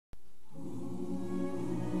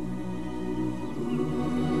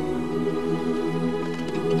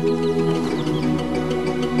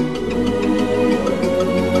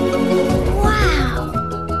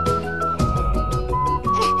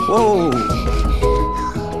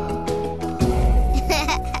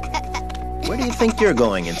think you're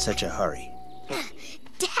going in such a hurry?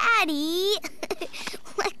 Daddy!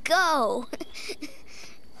 Let go.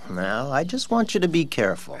 Now, I just want you to be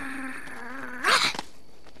careful.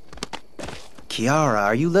 Kiara,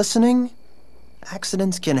 are you listening?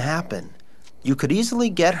 Accidents can happen. You could easily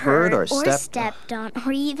get hurt or stepped on,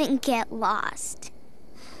 or even get lost.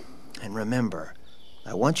 And remember,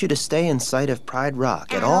 I want you to stay in sight of Pride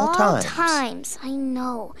Rock at all times. At all times, I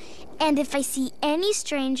know. And if I see any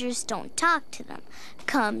strangers, don't talk to them.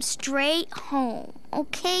 Come straight home.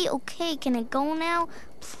 Okay, can I go now?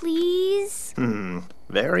 Please?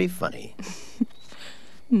 Very funny.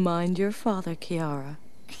 Mind your father, Kiara.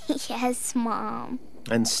 Yes, Mom.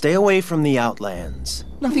 And stay away from the Outlands.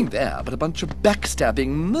 Nothing there but a bunch of backstabbing,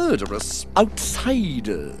 murderous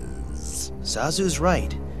outsiders. Zazu's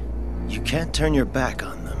right. You can't turn your back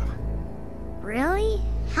on them. Really?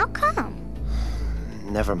 How come?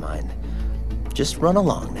 Never mind. Just run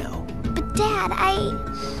along now. But Dad,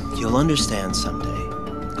 You'll understand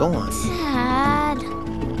someday. Go on. Dad...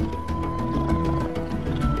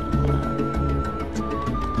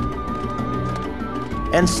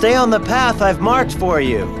 And stay on the path I've marked for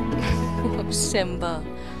you. Oh, Simba.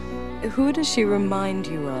 Who does she remind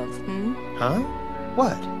you of, Huh?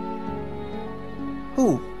 What?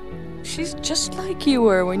 Who? She's just like you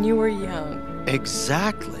were when you were young.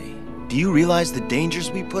 Exactly. Do you realize the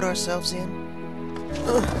dangers we put ourselves in?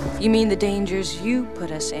 You mean the dangers you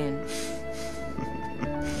put us in?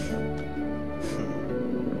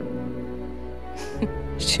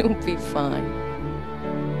 She'll be fine.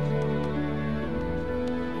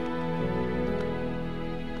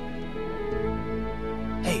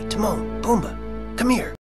 Hey, Timon, Pumbaa, come here.